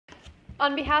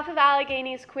On behalf of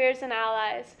Allegheny's Queers and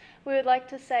Allies, we would like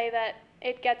to say that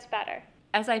it gets better.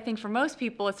 As I think for most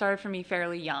people, it started for me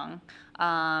fairly young.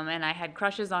 And I had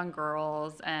crushes on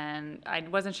girls, and I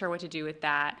wasn't sure what to do with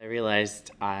that. I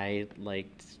realized I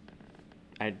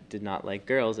did not like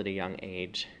girls at a young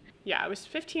age. Yeah, I was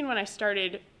 15 when I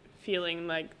started feeling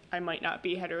like I might not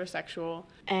be heterosexual.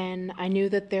 And I knew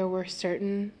that there were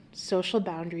certain social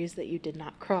boundaries that you did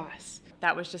not cross.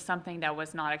 That was just something that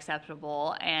was not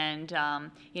acceptable, and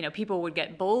people would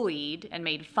get bullied and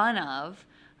made fun of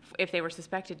if they were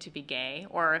suspected to be gay,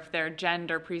 or if their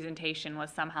gender presentation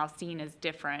was somehow seen as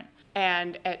different.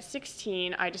 And at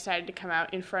 16, I decided to come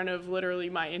out in front of literally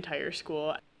my entire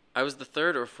school. I was the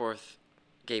third or fourth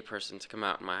gay person to come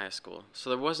out in my high school, so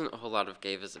there wasn't a whole lot of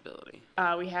gay visibility.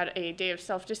 We had a day of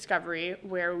self-discovery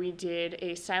where we did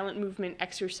a silent movement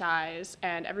exercise,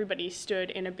 and everybody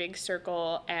stood in a big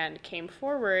circle and came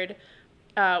forward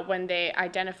when they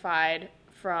identified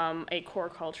from a core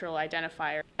cultural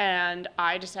identifier. And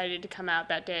I decided to come out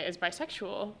that day as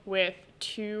bisexual with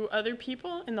 2 other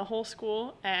people in the whole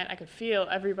school, and I could feel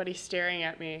everybody staring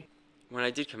at me. When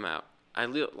I did come out, I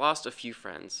lost a few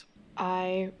friends.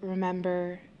 I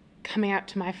remember coming out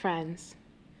to my friends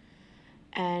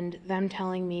and them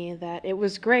telling me that it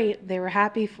was great, they were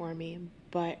happy for me,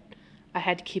 but I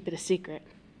had to keep it a secret.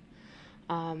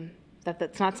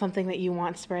 That's not something that you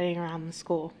want spreading around the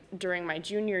school. During my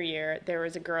junior year, there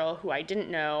was a girl who I didn't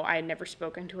know. I had never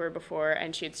spoken to her before,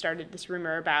 and she had started this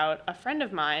rumor about a friend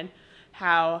of mine,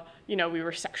 how, we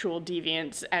were sexual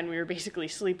deviants and we were basically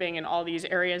sleeping in all these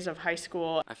areas of high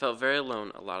school. I felt very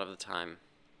alone a lot of the time.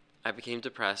 I became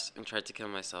depressed and tried to kill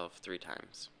myself 3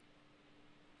 times.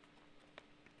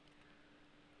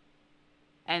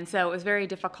 And so it was very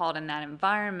difficult in that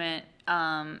environment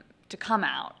to come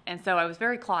out. And so I was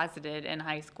very closeted in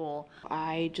high school.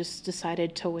 I just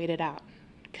decided to wait it out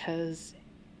because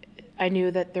I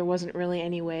knew that there wasn't really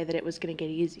any way that it was going to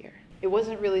get easier. It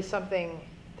wasn't really something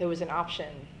that was an option.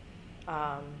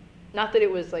 Not that it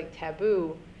was like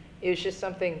taboo, it was just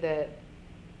something that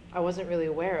I wasn't really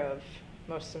aware of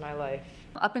most of my life.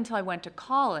 Up until I went to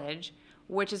college,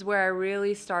 which is where I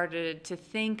really started to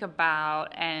think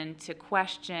about and to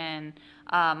question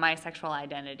my sexual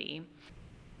identity.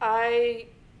 I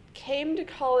came to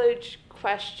college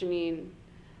questioning.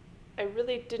 I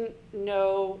really didn't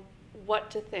know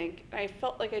what to think. I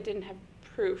felt like I didn't have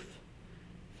proof.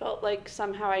 Felt like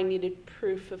somehow I needed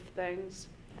proof of things.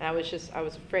 And I was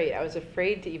afraid. I was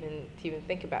afraid to even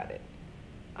think about it.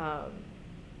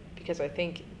 Because I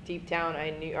think deep down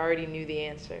I already knew the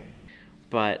answer.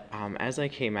 But as I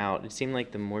came out, it seemed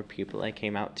like the more people I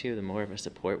came out to, the more of a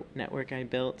support network I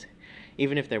built.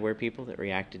 Even if there were people that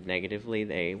reacted negatively,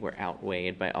 they were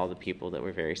outweighed by all the people that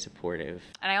were very supportive.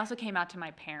 And I also came out to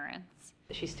my parents.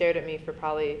 She stared at me for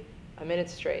probably a minute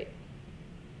straight,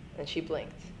 and she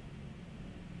blinked.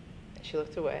 And she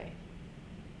looked away.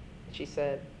 And she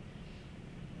said,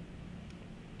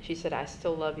 I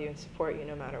still love you and support you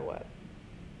no matter what.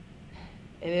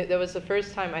 And that was the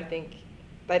first time, I think,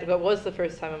 that was the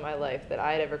first time in my life that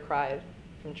I had ever cried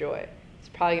from joy. It's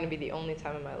probably going to be the only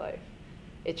time in my life.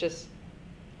 It just,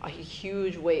 a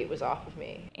huge weight was off of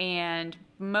me. And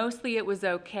mostly it was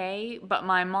okay, but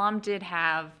my mom did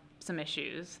have some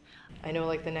issues. I know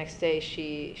like the next day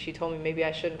she told me maybe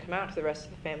I shouldn't come out to the rest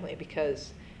of the family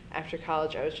because after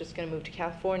college I was just going to move to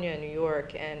California and New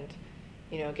York and,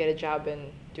 get a job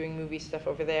in doing movie stuff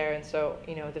over there. And so,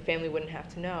 the family wouldn't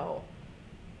have to know.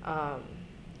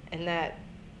 And that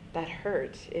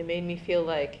hurt. It made me feel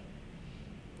like,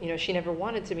 she never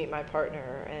wanted to meet my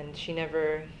partner and she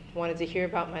never wanted to hear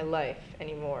about my life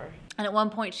anymore. And at one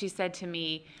point she said to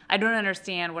me, I don't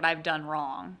understand what I've done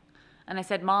wrong. And I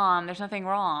said, Mom, there's nothing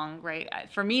wrong, right?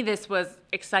 For me, this was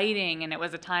exciting, and it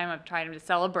was a time of trying to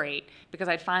celebrate because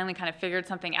I'd finally kind of figured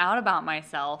something out about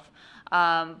myself.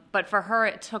 But for her,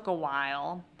 it took a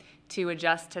while to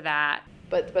adjust to that.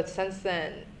 But since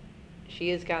then, she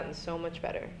has gotten so much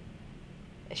better.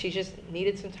 And she just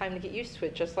needed some time to get used to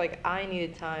it, just like I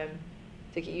needed time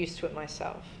to get used to it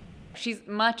myself. She's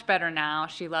much better now.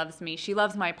 She loves me. She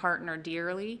loves my partner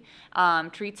dearly,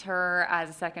 treats her as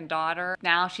a second daughter.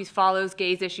 Now she follows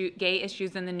gay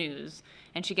issues in the news,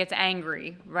 and she gets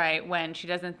angry, right, when she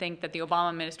doesn't think that the Obama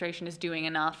administration is doing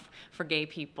enough for gay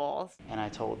people. And I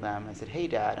told them, I said, hey,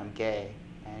 Dad, I'm gay.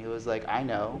 And he was like, I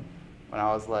know. And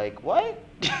I was like, what?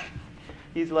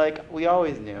 He's like, we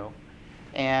always knew.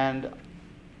 And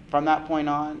from that point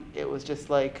on, it was just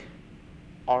like,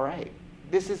 all right.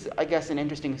 This is, I guess, an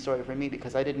interesting story for me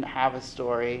because I didn't have a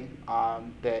story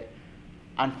that,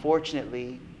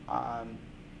 unfortunately,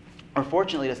 or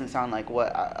fortunately doesn't sound like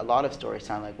what a lot of stories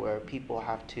sound like, where people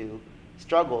have to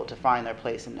struggle to find their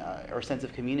place in, or sense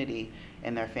of community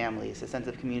in their families, a sense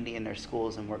of community in their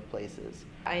schools and workplaces.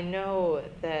 I know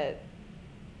that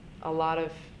a lot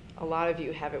of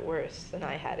you have it worse than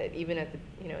I had it, even at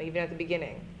the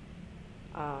beginning,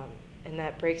 and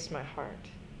that breaks my heart.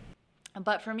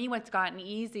 But for me, what's gotten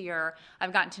easier,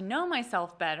 I've gotten to know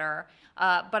myself better,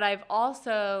 but I've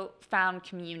also found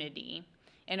community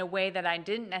in a way that I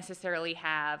didn't necessarily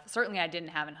have. Certainly I didn't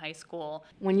have in high school.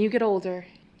 When you get older,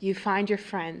 you find your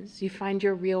friends, you find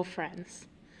your real friends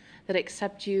that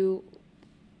accept you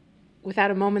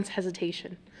without a moment's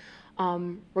hesitation,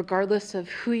 regardless of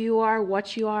who you are,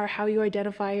 what you are, how you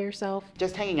identify yourself.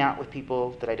 Just hanging out with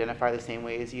people that identify the same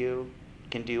way as you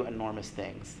can do enormous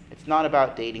things. It's not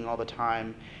about dating all the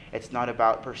time. It's not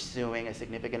about pursuing a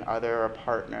significant other or a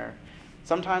partner.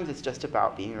 Sometimes it's just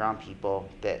about being around people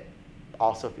that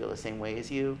also feel the same way as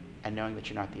you and knowing that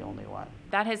you're not the only one.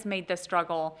 That has made the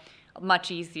struggle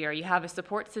much easier. You have a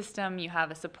support system, you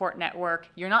have a support network.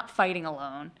 You're not fighting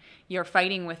alone. You're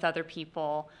fighting with other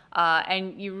people,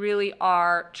 and you really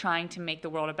are trying to make the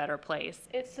world a better place.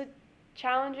 It's a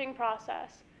challenging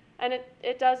process, and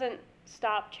it doesn't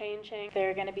stop changing. There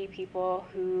are going to be people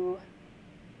who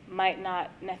might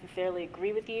not necessarily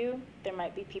agree with you. There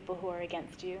might be people who are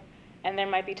against you, and there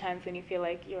might be times when you feel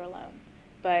like you're alone.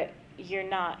 But you're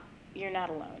not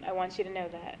alone. I want you to know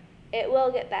that. It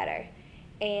will get better,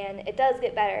 and it does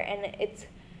get better, and it's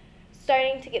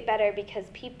starting to get better because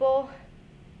people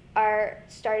are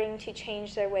starting to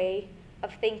change their way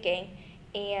of thinking,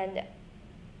 and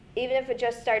even if it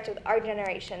just starts with our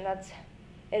generation,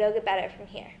 it'll get better from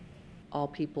here. All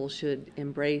people should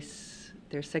embrace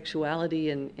their sexuality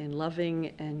in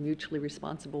loving and mutually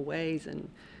responsible ways, and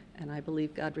I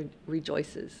believe God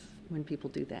rejoices when people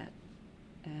do that.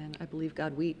 And I believe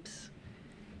God weeps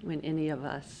when any of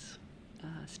us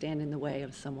stand in the way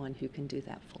of someone who can do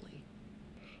that fully.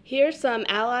 Here's some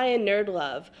ally and nerd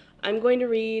love. I'm going to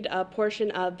read a portion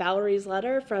of Valerie's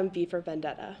letter from V for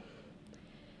Vendetta.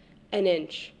 An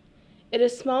inch. It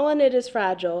is small and it is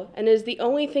fragile, and is the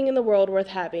only thing in the world worth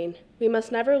having. We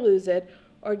must never lose it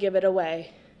or give it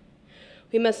away.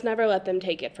 We must never let them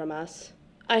take it from us.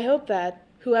 I hope that,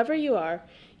 whoever you are,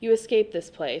 you escape this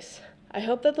place. I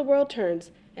hope that the world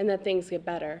turns and that things get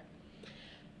better.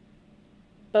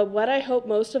 But what I hope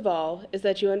most of all is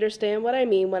that you understand what I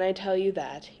mean when I tell you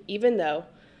that, even though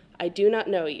I do not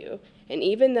know you, and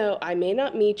even though I may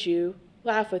not meet you,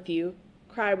 laugh with you,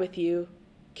 cry with you,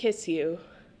 kiss you,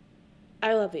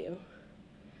 I love you.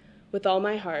 With all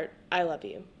my heart, I love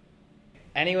you.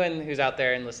 Anyone who's out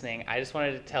there and listening, I just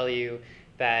wanted to tell you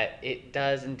that it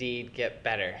does indeed get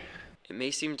better. It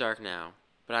may seem dark now,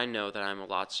 but I know that I'm a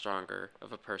lot stronger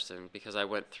of a person because I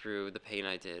went through the pain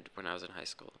I did when I was in high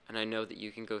school. And I know that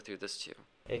you can go through this too.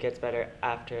 It gets better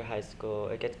after high school.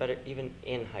 It gets better even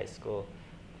in high school.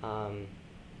 The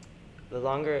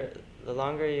longer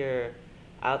you're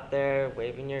out there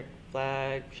waving your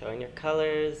flag, showing your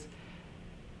colors,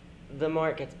 the more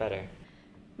it gets better.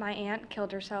 My aunt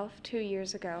killed herself 2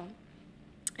 years ago,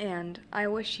 and I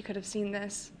wish she could have seen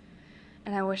this,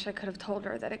 and I wish I could have told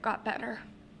her that it got better.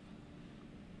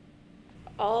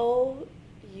 All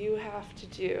you have to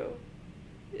do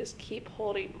is keep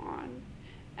holding on.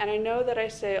 And I know that I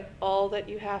say all that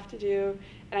you have to do,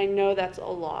 and I know that's a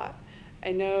lot.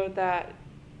 I know that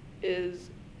is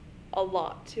a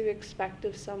lot to expect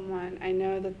of someone. I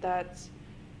know that that's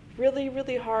really,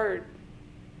 really hard,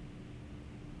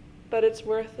 but it's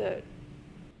worth it.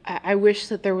 I wish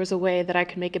that there was a way that I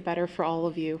could make it better for all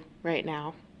of you right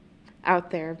now,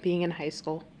 out there being in high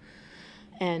school,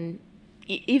 and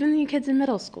even you kids in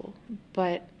middle school.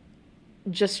 But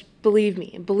just believe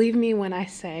me when I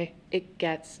say it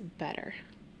gets better.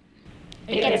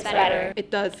 It gets better.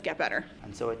 It does get better.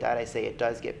 And so with that, I say it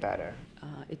does get better.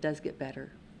 It does get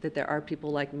better. That there are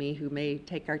people like me who may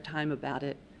take our time about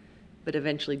it, but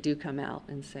eventually do come out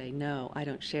and say, no, I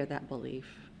don't share that belief.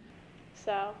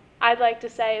 So I'd like to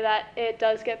say that it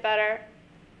does get better.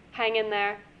 Hang in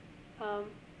there.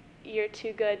 You're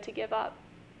too good to give up.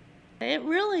 It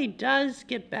really does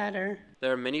get better.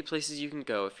 There are many places you can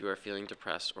go if you are feeling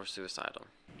depressed or suicidal.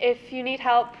 If you need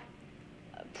help,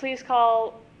 please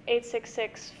call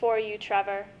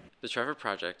 866-4U-TREVOR. The Trevor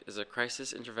Project is a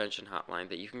crisis intervention hotline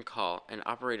that you can call, and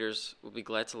operators will be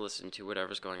glad to listen to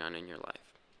whatever's going on in your life.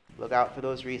 Look out for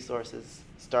those resources,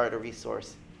 start a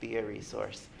resource, be a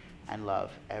resource, and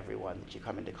love everyone that you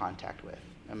come into contact with,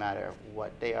 no matter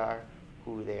what they are,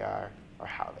 who they are, or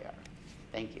how they are.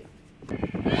 Thank you.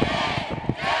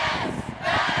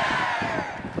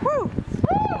 Woo!